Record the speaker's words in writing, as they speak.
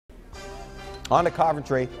On to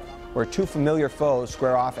Coventry, where two familiar foes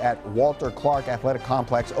square off at Walter Clark Athletic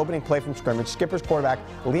Complex. Opening play from scrimmage. Skipper's quarterback,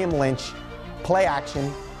 Liam Lynch. Play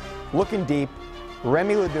action, looking deep.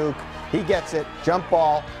 Remy Leduc, he gets it. Jump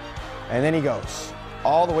ball, and then he goes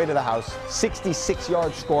all the way to the house.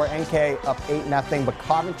 66-yard score. NK up 8-0. But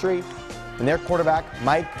Coventry and their quarterback,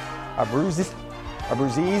 Mike Abruzis,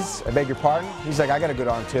 I beg your pardon. He's like, I got a good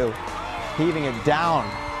arm too. Heaving it down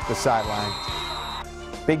the sideline.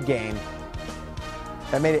 Big game.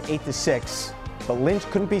 That made it 8-6. But Lynch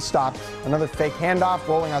couldn't be stopped. Another fake handoff,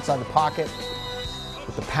 rolling outside the pocket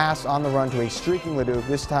with the pass on the run to a streaking Leduc.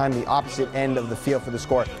 This time the opposite end of the field for the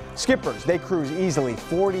score. Skippers, they cruise easily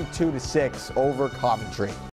 42-6 over Coventry.